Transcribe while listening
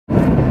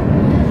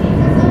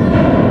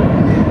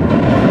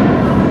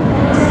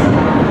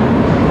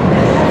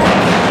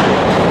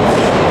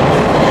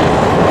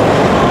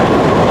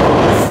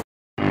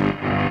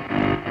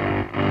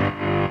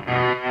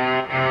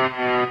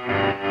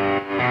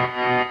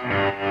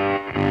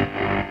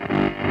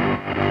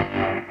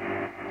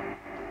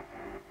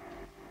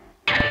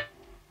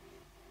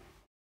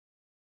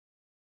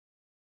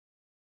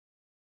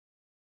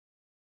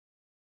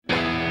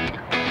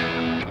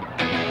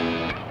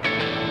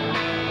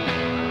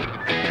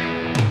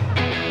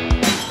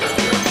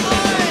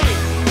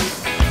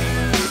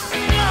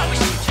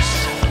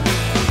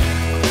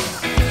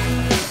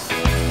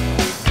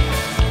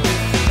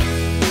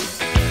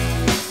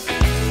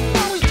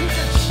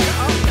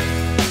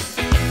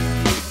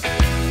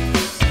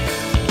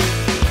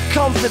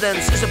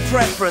Confidence is a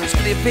preference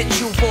for the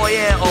habitual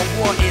voyeur of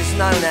what is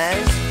known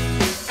as.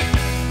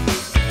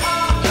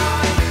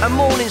 A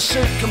morning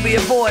suit can be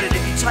avoided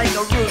if you take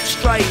a route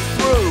straight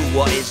through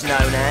what is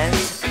known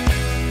as.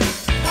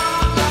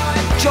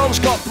 John's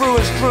got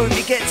brewer's fruit,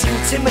 he gets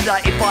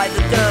intimidated by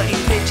the dirty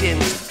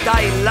pigeons.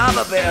 They love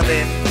a bit of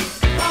him.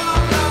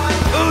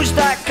 Who's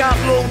that gut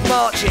lord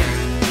marching?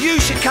 You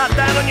should cut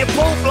down on your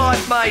pork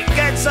life, mate.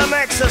 Get some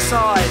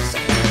exercise.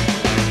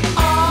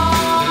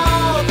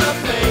 All the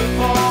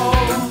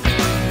people,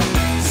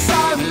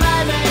 so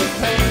many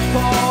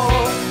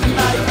people,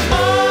 they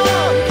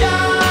all go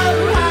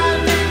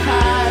hand in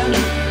hand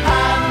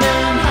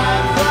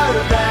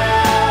through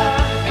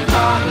their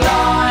hard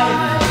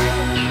life.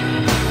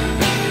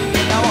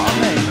 You know what I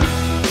mean?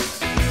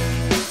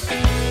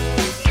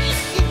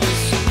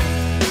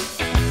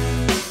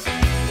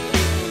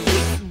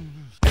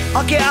 I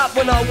get up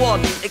when I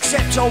want,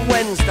 except on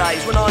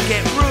Wednesdays when I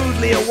get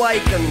rudely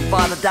awakened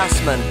by the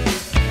dustman.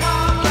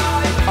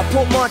 I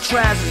put my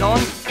trousers on,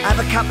 have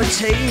a cup of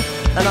tea,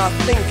 and I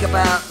think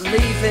about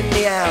leaving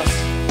the house.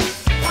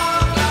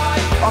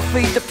 I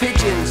feed the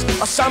pigeons,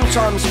 I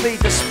sometimes feed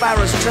the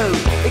sparrows too.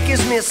 It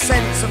gives me a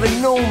sense of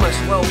enormous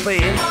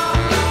well-being.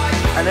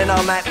 And then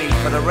I'm happy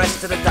for the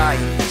rest of the day,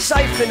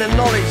 safe in the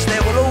knowledge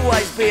there will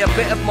always be a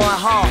bit of my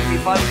heart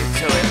devoted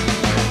to it.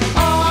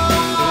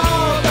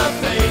 All the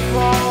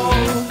people,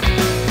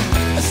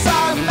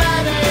 so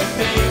many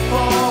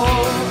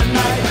people, and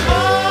they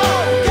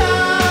all go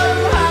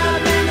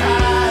hand in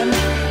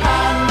hand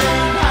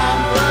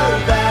through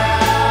their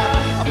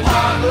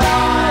park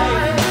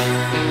life.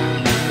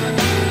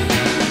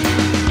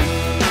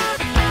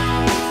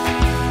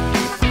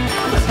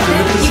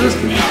 You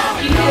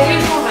can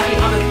always talk about the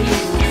other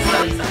people's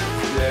studies.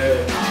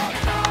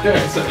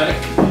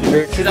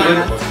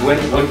 When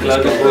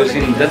Claudio was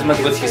in Denmark,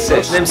 what he said.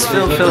 His name's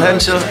Phil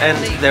Henschel, and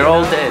they're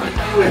all dead.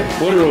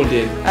 What are all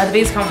dead? The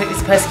biggest conflict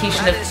is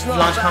persecution of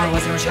large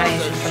carnivores in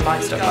retaliation for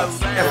livestock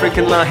loss.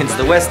 African lions,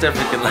 the West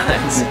African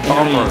lions,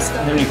 almost.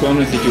 How many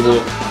kilometers did you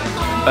walk?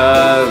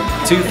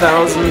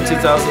 2,000,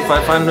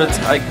 2,500.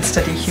 I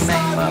Study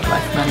humane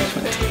wildlife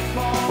management.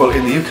 Well,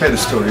 in the UK the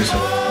stories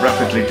of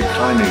rapidly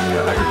declining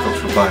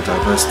agricultural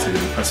biodiversity in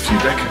the past few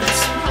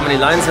decades. How many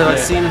lions have I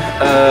seen?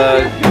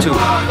 2.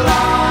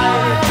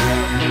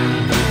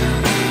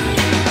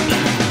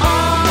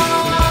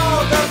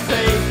 All the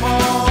people,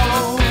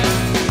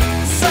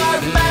 so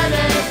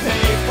many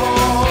people,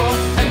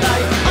 and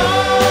they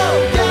all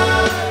go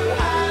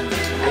hand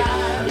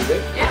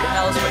in hand.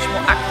 Males much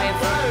more active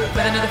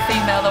with another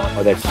female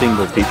though. They'd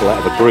single people out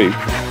of a group,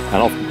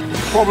 and often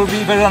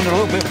probably been under a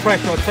little bit of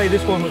pressure. I'd say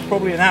this one was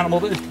probably an animal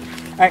that is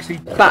actually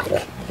Back.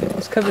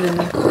 It's covered in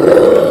there.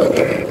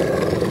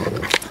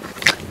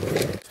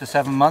 to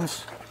 7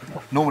 months.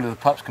 Normally the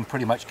pups can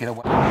pretty much get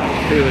away.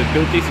 They were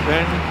built this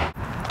apparently.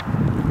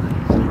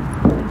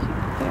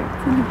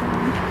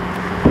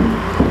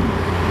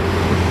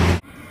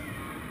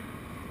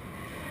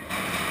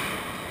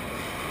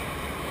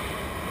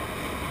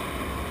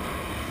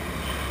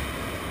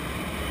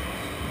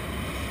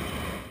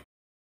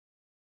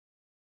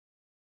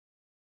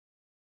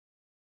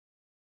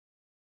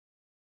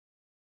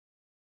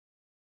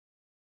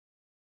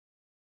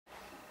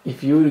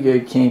 If you were to go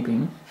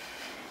camping,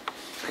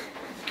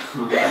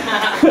 I'm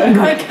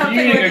going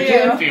camping with you.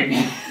 camping.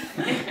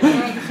 I'm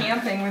going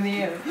camping with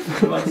you.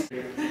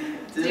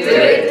 Do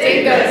it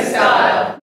dingo style.